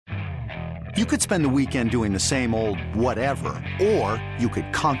You could spend the weekend doing the same old whatever, or you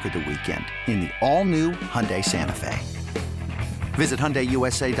could conquer the weekend in the all-new Hyundai Santa Fe. Visit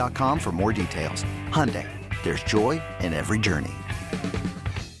HyundaiUSA.com for more details. Hyundai, there's joy in every journey.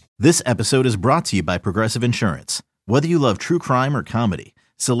 This episode is brought to you by Progressive Insurance. Whether you love true crime or comedy,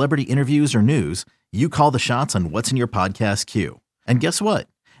 celebrity interviews or news, you call the shots on what's in your podcast queue. And guess what?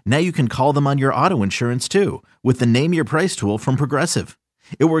 Now you can call them on your auto insurance too with the Name Your Price tool from Progressive.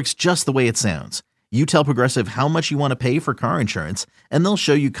 It works just the way it sounds. You tell Progressive how much you want to pay for car insurance, and they'll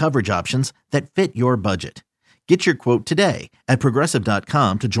show you coverage options that fit your budget. Get your quote today at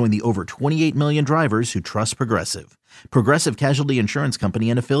Progressive.com to join the over 28 million drivers who trust Progressive. Progressive Casualty Insurance Company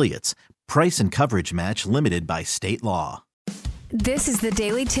and Affiliates. Price and coverage match limited by state law. This is the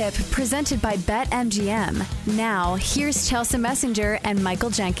Daily Tip presented by BetMGM. Now, here's Chelsea Messenger and Michael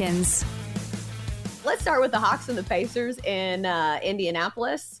Jenkins. Let's start with the Hawks and the Pacers in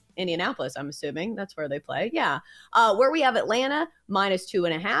Indianapolis. Indianapolis, I'm assuming. That's where they play. Yeah. Where we have Atlanta,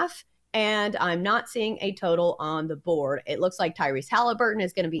 -2.5. And I'm not seeing a total on the board. It looks like Tyrese Halliburton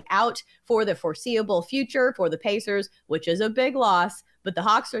is going to be out for the foreseeable future for the Pacers, which is a big loss. But the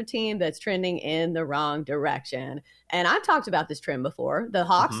Hawks are a team that's trending in the wrong direction. And I've talked about this trend before. The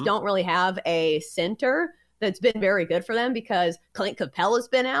Hawks don't really have a center that's been very good for them because Clint Capella's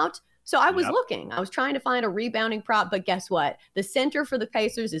been out. So I was looking. I was trying to find a rebounding prop, but guess what? The center for the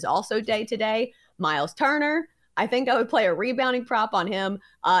Pacers is also day-to-day. Miles Turner. I think I would play a rebounding prop on him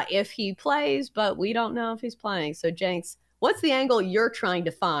if he plays, but we don't know if he's playing. So, Jenks, what's the angle you're trying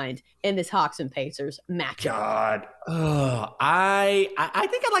to find in this Hawks and Pacers matchup? I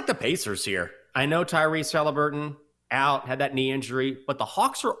think I like the Pacers here. I know Tyrese Halliburton out, had that knee injury, but the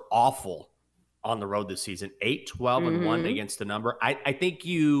Hawks are awful on the road this season. 8-12-1 against the number. I think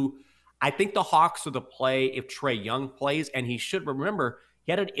the Hawks are the play if Trae Young plays, and he should remember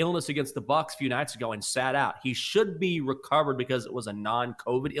he had an illness against the Bucks a few nights ago and sat out. He should be recovered because it was a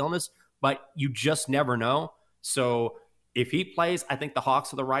non-COVID illness, but you just never know. So if he plays, I think the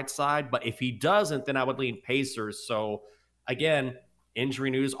Hawks are the right side, but if he doesn't, then I would lean Pacers. So again,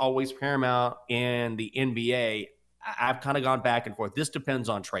 injury news always paramount in the NBA. I've kind of gone back and forth. This depends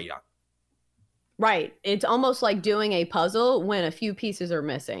on Trae Young. Right. It's almost like doing a puzzle when a few pieces are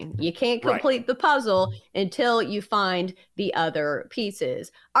missing. You can't complete the puzzle until you find the other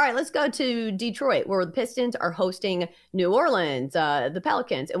pieces. All right, let's go to Detroit, where the Pistons are hosting New Orleans, the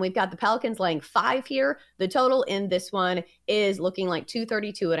Pelicans. And we've got the Pelicans laying 5 here. The total in this one is looking like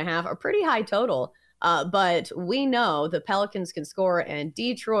 232.5, a pretty high total. But we know the Pelicans can score, and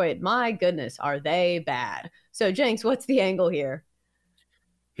Detroit, my goodness, are they bad. So, Jenks, what's the angle here?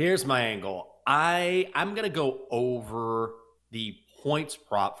 Here's my angle. I'm going to go over the points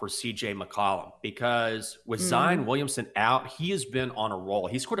prop for CJ McCollum because with Zion Williamson out, he has been on a roll.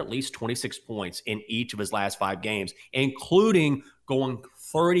 He scored at least 26 points in each of his last 5 games, including going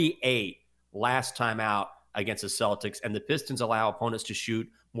 38 last time out against the Celtics. And the Pistons allow opponents to shoot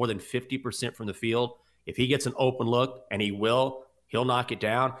more than 50% from the field. If he gets an open look, and he'll knock it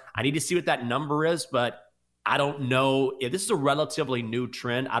down. I need to see what that number is, but I don't know if this is a relatively new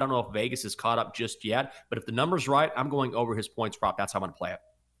trend. I don't know if Vegas is caught up just yet, but if the number's right, I'm going over his points prop. That's how I'm going to play it.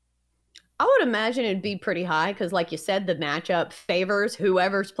 I would imagine it'd be pretty high because, like you said, the matchup favors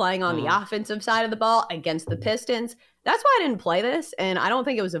whoever's playing on the offensive side of the ball against the Pistons. That's why I didn't play this, and I don't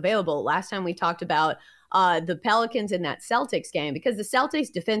think it was available last time we talked about the Pelicans in that Celtics game because the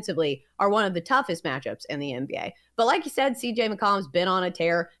Celtics defensively are one of the toughest matchups in the NBA. But like you said, CJ McCollum's been on a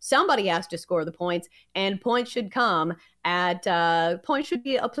tear. Somebody has to score the points, and points should come at points should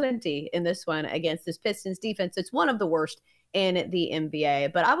be aplenty in this one against this Pistons defense. It's one of the worst in the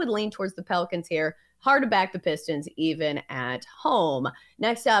NBA, but I would lean towards the Pelicans here. Hard to back the Pistons even at home.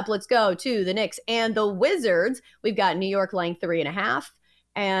 Next up, let's go to the Knicks and the Wizards. We've got New York laying 3.5.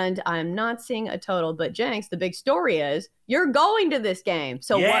 And I'm not seeing a total, but Jenks, the big story is you're going to this game.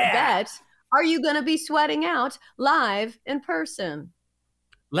 So what bets are you going to be sweating out live in person?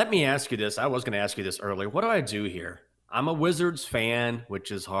 Let me ask you this. I was going to ask you this earlier. What do I do here? I'm a Wizards fan,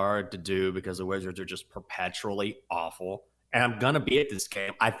 which is hard to do because the Wizards are just perpetually awful. And I'm going to be at this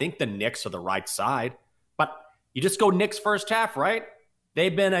game. I think the Knicks are the right side, but you just go Knicks first half, right?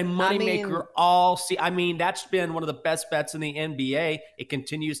 They've been a moneymaker all season. That's been one of the best bets in the NBA. It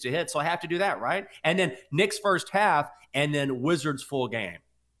continues to hit, so I have to do that, right? And then Knicks first half, and then Wizards full game.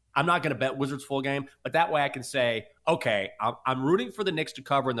 I'm not going to bet Wizards full game, but that way I can say, okay, I'm rooting for the Knicks to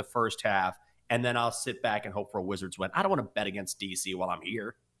cover in the first half, and then I'll sit back and hope for a Wizards win. I don't want to bet against DC while I'm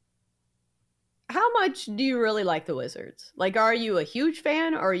here. How much do you really like the Wizards? Like, are you a huge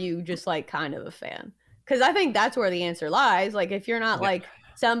fan, or are you just like kind of a fan? Because I think that's where the answer lies. Like, if you're not like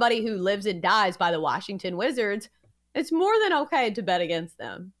somebody who lives and dies by the Washington Wizards, it's more than okay to bet against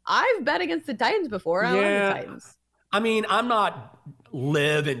them. I've bet against the Titans before. I love the Titans. I mean, I'm not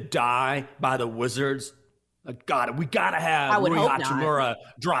live and die by the Wizards. God, we got to have Rui Hachimura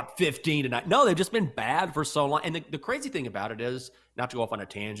drop 15 tonight. No, they've just been bad for so long. And the crazy thing about it is, not to go off on a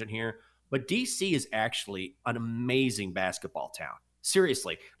tangent here, but DC is actually an amazing basketball town.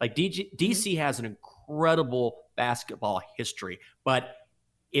 Seriously. Like DC has an incredible basketball history, but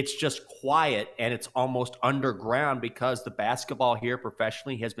it's just quiet and it's almost underground because the basketball here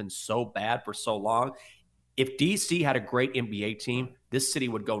professionally has been so bad for so long. If DC had a great NBA team, this city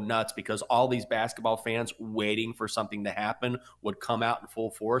would go nuts because all these basketball fans waiting for something to happen would come out in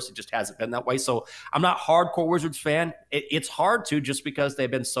full force. It just hasn't been that way. So I'm not a hardcore Wizards fan. It's hard to just because they've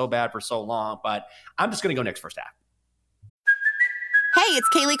been so bad for so long, but I'm just going to go next first half. Hey, it's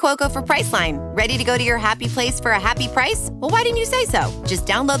Kaylee Cuoco for Priceline. Ready to go to your happy place for a happy price? Well, why didn't you say so? Just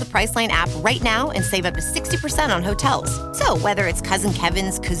download the Priceline app right now and save up to 60% on hotels. So whether it's Cousin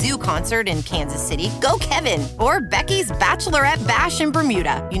Kevin's Kazoo Concert in Kansas City, go Kevin, or Becky's Bachelorette Bash in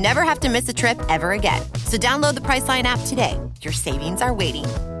Bermuda, you never have to miss a trip ever again. So download the Priceline app today. Your savings are waiting.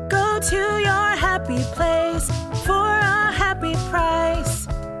 Go to your happy place for a happy price.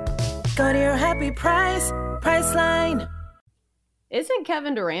 Go to your happy price, Priceline. Isn't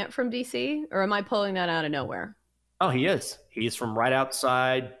Kevin Durant from DC, or am I pulling that out of nowhere? Oh, he is. He's from right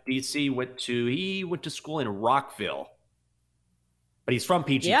outside DC. He went to school in Rockville, but he's from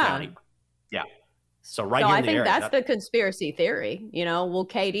PG County. Yeah. So here in the area. I think that's the conspiracy theory. Will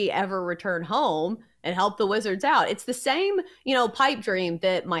KD ever return home and help the Wizards out? It's the same, pipe dream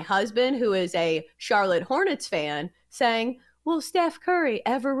that my husband, who is a Charlotte Hornets fan, saying, will Steph Curry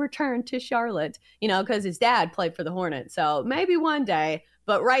ever return to Charlotte? Because his dad played for the Hornets. So maybe one day.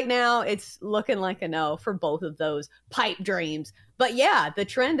 But right now, it's looking like a no for both of those pipe dreams. But yeah, the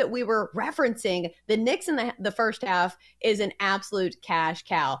trend that we were referencing, the Knicks in the first half is an absolute cash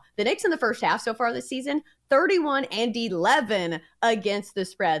cow. The Knicks in the first half so far this season, 31-11 against the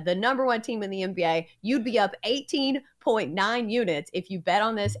spread. The number one team in the NBA. You'd be up 18.9 units if you bet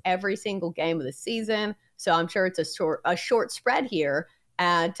on this every single game of the season. So I'm sure it's a short spread here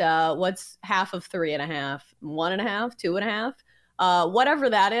at what's half of 3.5, 1.5, 2.5, whatever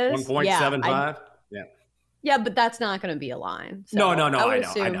that is. 1.75. Yeah. Yeah, but that's not going to be a line. So no. I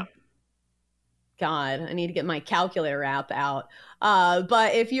know. God, I need to get my calculator app out.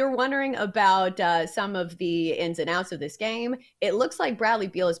 But if you're wondering about some of the ins and outs of this game, it looks like Bradley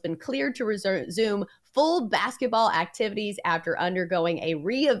Beal has been cleared to resume full basketball activities after undergoing a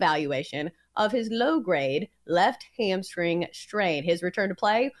reevaluation of his low-grade left hamstring strain. His return to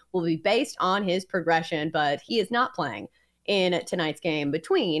play will be based on his progression, but he is not playing in tonight's game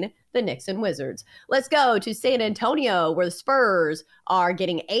between the Knicks and Wizards. Let's go to San Antonio, where the Spurs are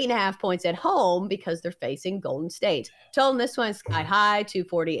getting 8.5 points at home because they're facing Golden State. Total in this one sky high,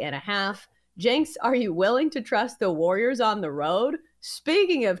 240.5. Jinx, are you willing to trust the Warriors on the road?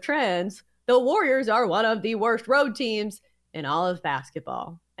 Speaking of trends, the Warriors are one of the worst road teams in all of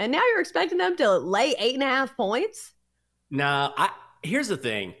basketball. And now you're expecting them to lay 8.5 points? No, here's the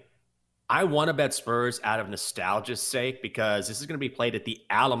thing. I want to bet Spurs out of nostalgia's sake because this is going to be played at the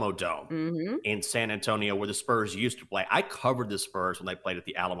Alamo Dome in San Antonio where the Spurs used to play. I covered the Spurs when they played at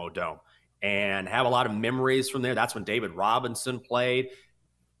the Alamo Dome and have a lot of memories from there. That's when David Robinson played.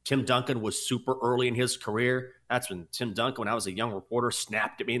 Tim Duncan was super early in his career. That's when Tim Duncan, when I was a young reporter,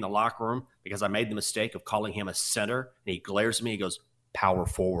 snapped at me in the locker room because I made the mistake of calling him a center. And he glares at me. He goes, power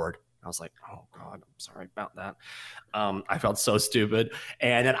forward. I was like, oh, God, I'm sorry about that. I felt so stupid.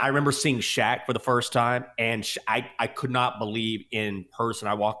 And then I remember seeing Shaq for the first time, and I could not believe in person.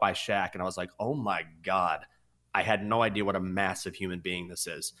 I walked by Shaq, and I was like, oh, my God. I had no idea what a massive human being this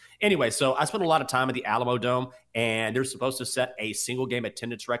is. Anyway, so I spent a lot of time at the Alamo Dome, and they're supposed to set a single-game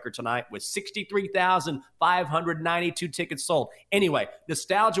attendance record tonight with 63,592 tickets sold. Anyway,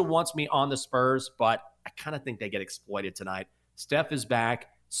 nostalgia wants me on the Spurs, but I kind of think they get exploited tonight. Steph is back.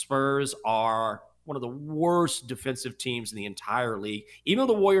 Spurs are one of the worst defensive teams in the entire league. Even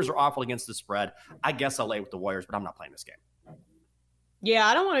though the Warriors are awful against the spread, I guess I'll lay with the Warriors, but I'm not playing this game. Yeah,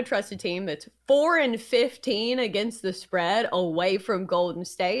 I don't want to trust a team that's 4-15 against the spread away from Golden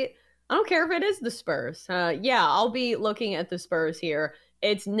State. I don't care if it is the Spurs. I'll be looking at the Spurs here.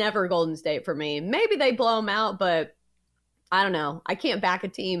 It's never Golden State for me. Maybe they blow them out, but I don't know. I can't back a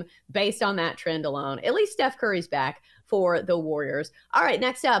team based on that trend alone. At least Steph Curry's back for the Warriors. All right,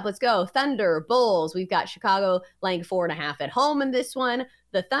 next up, let's go. Thunder, Bulls. We've got Chicago laying 4.5 at home in this one.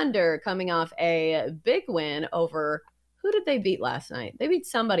 The Thunder coming off a big win over, who did they beat last night? They beat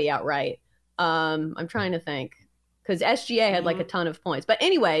somebody outright. I'm trying to think because SGA had like a ton of points. But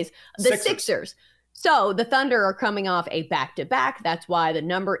anyways, the Sixers. So the Thunder are coming off a back-to-back. That's why the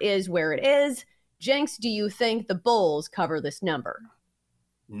number is where it is. Jenks, do you think the Bulls cover this number?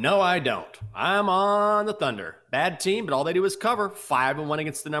 No, I don't. I'm on the Thunder. Bad team, but all they do is cover. 5-1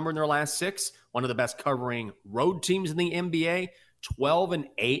 against the number in their last 6. One of the best covering road teams in the NBA.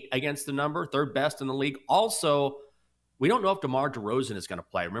 12-8 against the number. 3rd best in the league. Also, we don't know if DeMar DeRozan is going to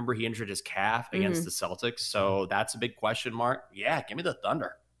play. Remember, he injured his calf against the Celtics, so that's a big question mark. Yeah, give me the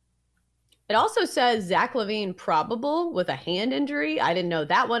Thunder. It also says Zach LaVine probable with a hand injury. I didn't know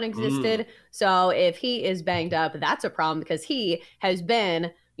that one existed. So if he is banged up, that's a problem because he has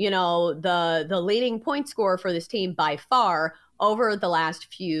been, the leading point scorer for this team by far over the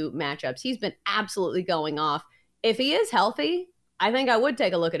last few matchups. He's been absolutely going off. If he is healthy, I think I would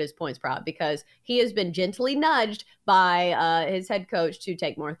take a look at his points prop because he has been gently nudged by his head coach to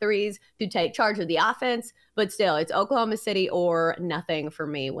take more threes, to take charge of the offense. But still, it's Oklahoma City or nothing for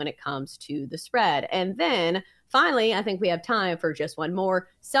me when it comes to the spread. And then finally, I think we have time for just one more.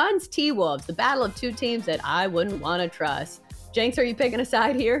 Suns T-Wolves, the battle of two teams that I wouldn't want to trust. Jenks, are you picking a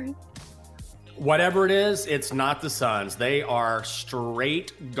side here? Whatever it is, it's not the Suns. They are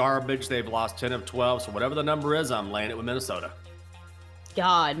straight garbage. They've lost 10 of 12. So whatever the number is, I'm laying it with Minnesota.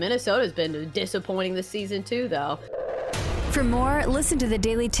 God, Minnesota's been disappointing this season too, though. For more, listen to the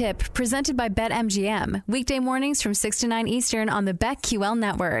Daily Tip presented by BetMGM. Weekday mornings from 6 to 9 Eastern on the BetQL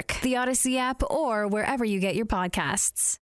network, the Odyssey app, or wherever you get your podcasts.